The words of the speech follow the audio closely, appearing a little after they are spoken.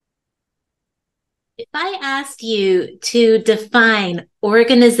I asked you to define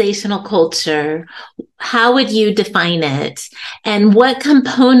organizational culture, how would you define it? And what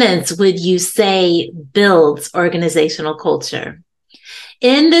components would you say builds organizational culture?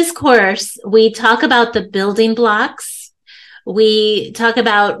 In this course, we talk about the building blocks. We talk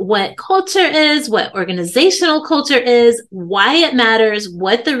about what culture is, what organizational culture is, why it matters,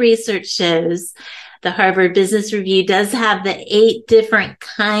 what the research shows. The Harvard Business Review does have the 8 different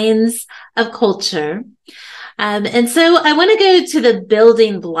kinds of culture. And so I want to go to the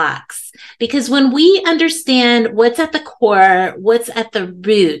building blocks because when we understand what's at the core, what's at the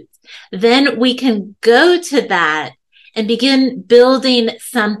root, then we can go to that and begin building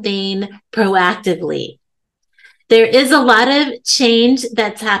something proactively. There is a lot of change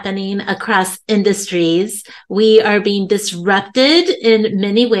that's happening across industries. We are being disrupted in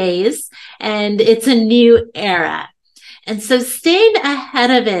many ways, and it's a new era. And so staying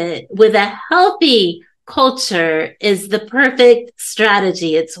ahead of it with a healthy culture is the perfect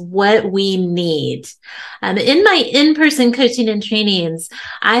strategy. It's what we need. In my in-person coaching and trainings,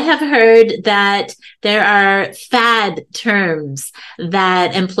 I have heard that there are fad terms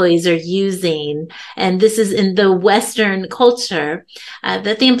that employees are using. And this is in the Western culture,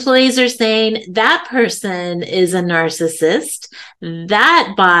 that the employees are saying that person is a narcissist,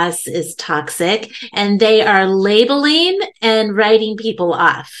 that boss is toxic, and they are labeling and writing people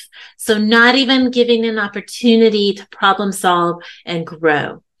off. So not even giving an opportunity to problem solve and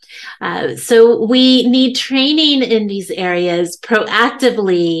grow. So we need training in these areas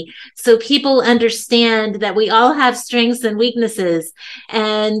proactively so people understand that we all have strengths and weaknesses.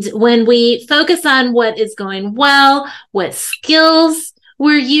 And when we focus on what is going well, what skills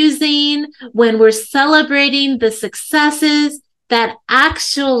we're using, when we're celebrating the successes, that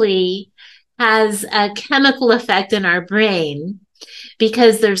actually has a chemical effect in our brain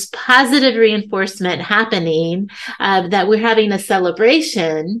because there's positive reinforcement happening, that we're having a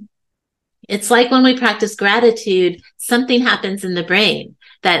celebration. It's like when we practice gratitude, something happens in the brain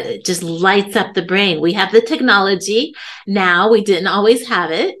that just lights up the brain. We have the technology now. We didn't always have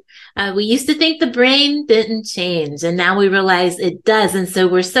it. We used to think the brain didn't change, and now we realize it does. And so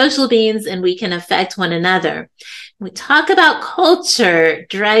we're social beings and we can affect one another. We talk about culture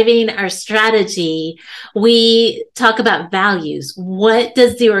driving our strategy. We talk about values. What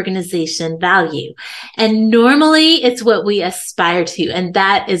does the organization value? And normally it's what we aspire to, and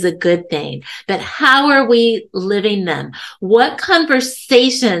that is a good thing. But how are we living them? What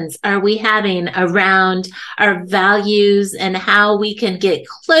conversations are we having around our values and how we can get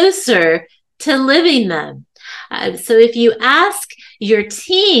closer to living them? So if you ask your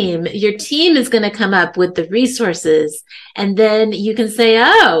team is going to come up with the resources, and then you can say,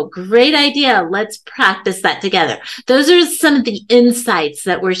 oh, great idea. Let's practice that together. Those are some of the insights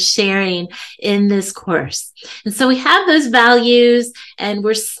that we're sharing in this course. And so we have those values, and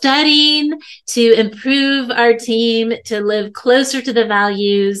we're studying to improve our team to live closer to the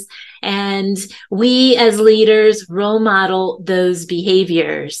values. And we as leaders role model those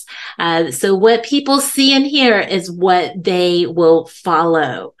behaviors. So what people see and hear is what they will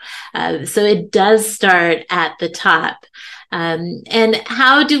follow. So it does start at the top. And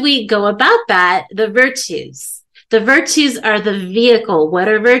how do we go about that? The virtues. The virtues are the vehicle. What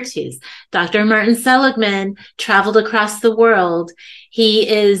are virtues? Dr. Martin Seligman traveled across the world. He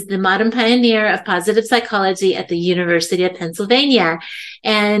is the modern pioneer of positive psychology at the University of Pennsylvania.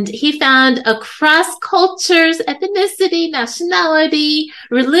 And he found across cultures, ethnicity, nationality,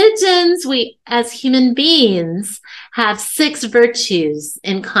 religions, we as human beings have 6 virtues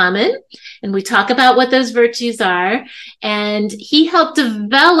in common. And we talk about what those virtues are. And he helped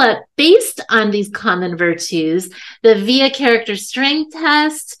develop, based on these common virtues, the VIA character strength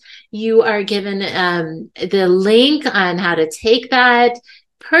test. You are given the link on how to take that.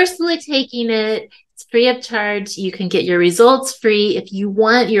 Personally taking it, it's free of charge. You can get your results free. If you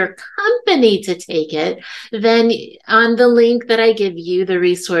want your company to take it, then on the link that I give you, the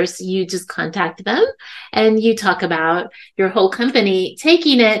resource, you just contact them and you talk about your whole company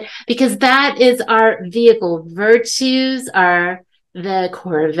taking it, because that is our vehicle. Virtues are the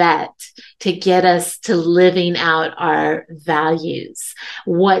Corvette to get us to living out our values.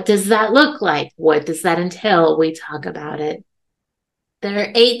 What does that look like? What does that entail? We talk about it. There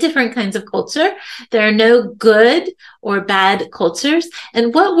are 8 different kinds of culture. There are no good or bad cultures.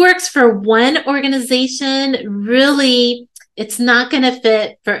 And what works for one organization, really, it's not going to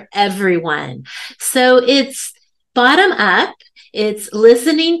fit for everyone. So it's bottom up. It's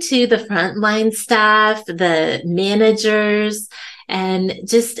listening to the frontline staff, the managers, and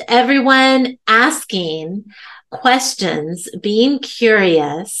just everyone asking, questions, being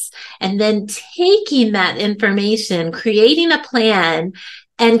curious, and then taking that information, creating a plan,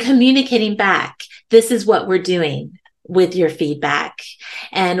 and communicating back. This is what we're doing with your feedback.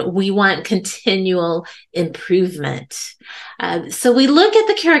 And we want continual improvement. So we look at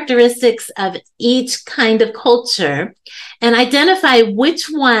the characteristics of each kind of culture and identify which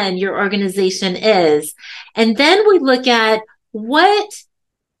one your organization is. And then we look at what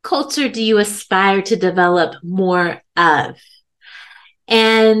culture do you aspire to develop more of?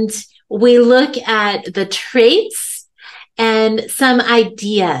 And we look at the traits and some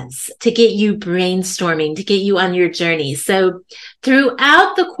ideas to get you brainstorming, to get you on your journey. So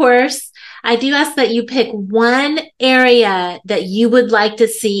throughout the course, I do ask that you pick one area that you would like to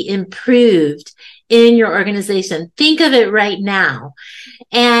see improved in your organization. Think of it right now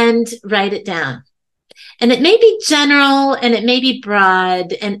and write it down. And it may be general and it may be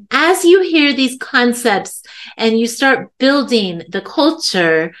broad. And as you hear these concepts and you start building the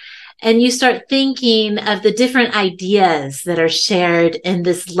culture and you start thinking of the different ideas that are shared in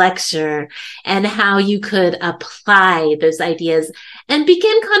this lecture and how you could apply those ideas and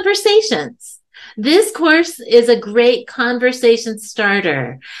begin conversations. This course is a great conversation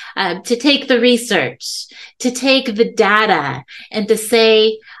starter to take the research, to take the data and to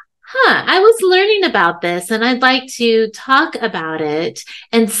say, I was learning about this and I'd like to talk about it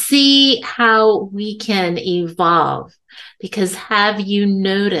and see how we can evolve. Because have you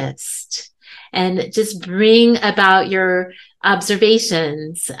noticed? And just bring about your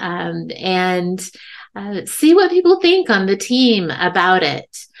observations and see what people think on the team about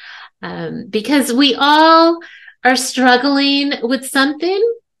it. Because we all are struggling with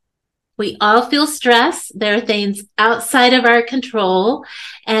something. We all feel stress. There are things outside of our control.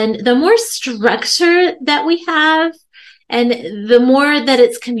 And the more structure that we have, and the more that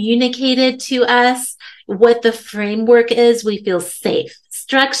it's communicated to us what the framework is, we feel safe.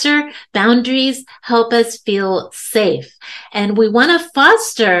 Structure, boundaries help us feel safe. And we want to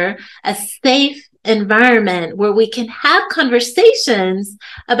foster a safe environment where we can have conversations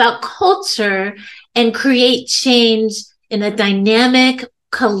about culture and create change in a dynamic,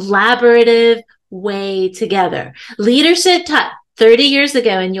 collaborative way together. Leadership taught 30 years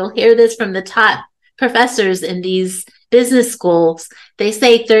ago, and you'll hear this from the top professors in these business schools. They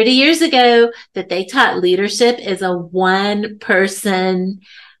say 30 years ago that they taught leadership is a one-person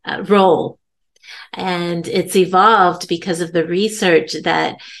role. And it's evolved because of the research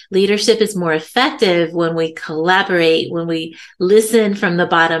that leadership is more effective when we collaborate, when we listen from the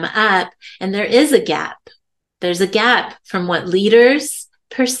bottom up. And there is a gap. There's a gap from what leaders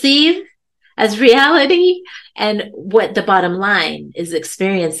perceive as reality and what the bottom line is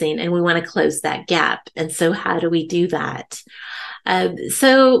experiencing. And we want to close that gap. And so how do we do that?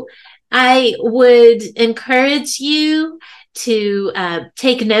 So I would encourage you to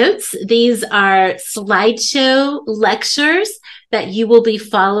take notes. These are slideshow lectures that you will be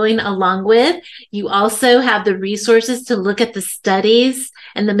following along with. You also have the resources to look at the studies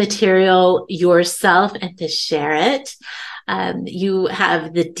and the material yourself and to share it. You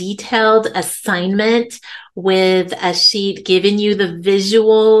have the detailed assignment with a sheet giving you the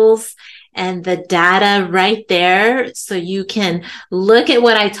visuals and the data right there. So you can look at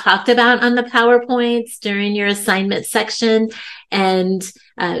what I talked about on the PowerPoints during your assignment section and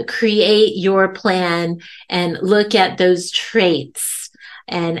create your plan and look at those traits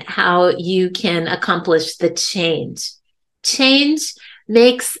and how you can accomplish the change. Change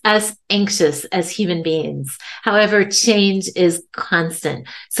makes us anxious as human beings. However, change is constant.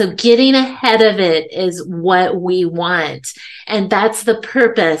 So getting ahead of it is what we want. And that's the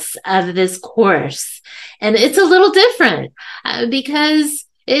purpose of this course. And it's a little different because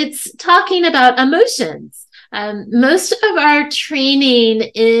it's talking about emotions. Most of our training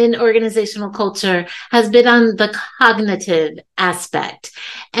in organizational culture has been on the cognitive aspect.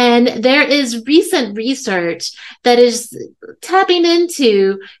 And there is recent research that is tapping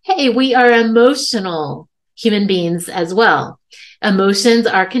into, hey, we are emotional human beings as well. Emotions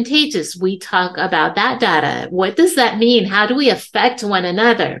are contagious. We talk about that data. What does that mean? How do we affect one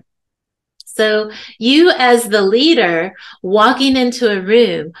another? So you as the leader walking into a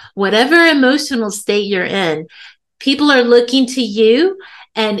room, whatever emotional state you're in, people are looking to you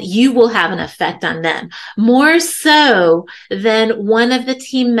and you will have an effect on them more so than one of the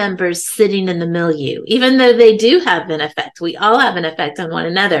team members sitting in the milieu. Even though they do have an effect, we all have an effect on one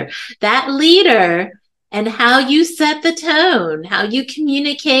another. That leader and how you set the tone, how you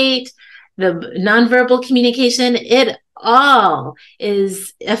communicate, the nonverbal communication, it all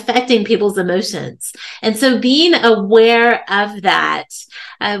is affecting people's emotions. And so being aware of that,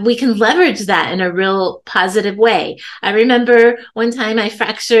 we can leverage that in a real positive way. I remember one time I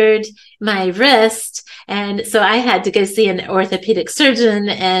fractured my wrist, and so I had to go see an orthopedic surgeon,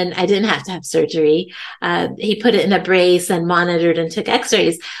 and I didn't have to have surgery. He put it in a brace and monitored and took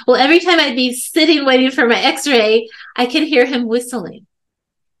x-rays. Well, every time I'd be sitting waiting for my x-ray, I could hear him whistling.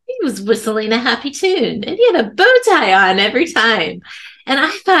 He was whistling a happy tune, and he had a bow tie on every time. And I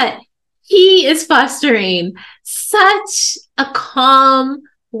thought, he is fostering such a calm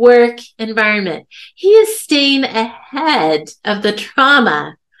work environment. He is staying ahead of the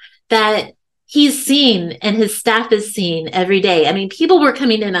trauma that he's seen and his staff is seeing every day. I mean, people were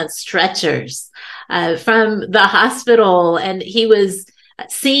coming in on stretchers from the hospital, and he was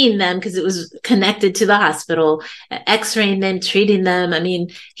seeing them because it was connected to the hospital, x-raying them, treating them. I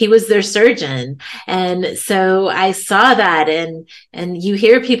mean, he was their surgeon. And so I saw that, and you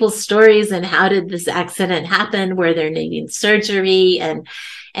hear people's stories and how did this accident happen where they're needing surgery,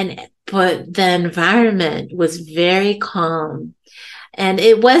 but the environment was very calm. And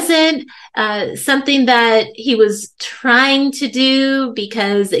it wasn't something that he was trying to do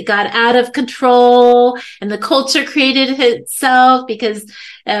because it got out of control and the culture created itself because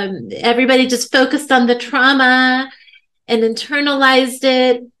everybody just focused on the trauma and internalized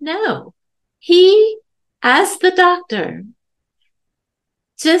it. No, he, as the doctor,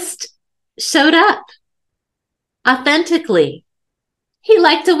 just showed up authentically. He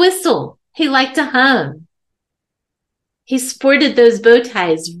liked to whistle. He liked to hum. He sported those bow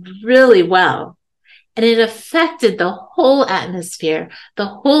ties really well, and it affected the whole atmosphere, the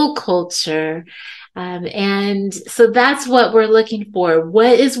whole culture. And so that's what we're looking for.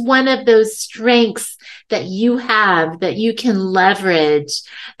 What is one of those strengths that you have that you can leverage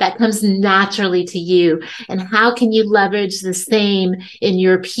that comes naturally to you? And how can you leverage the same in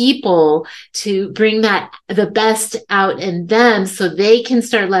your people to bring that the best out in them so they can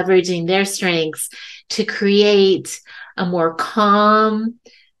start leveraging their strengths to create a more calm,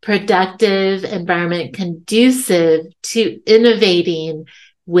 productive environment conducive to innovating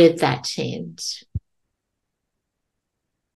with that change?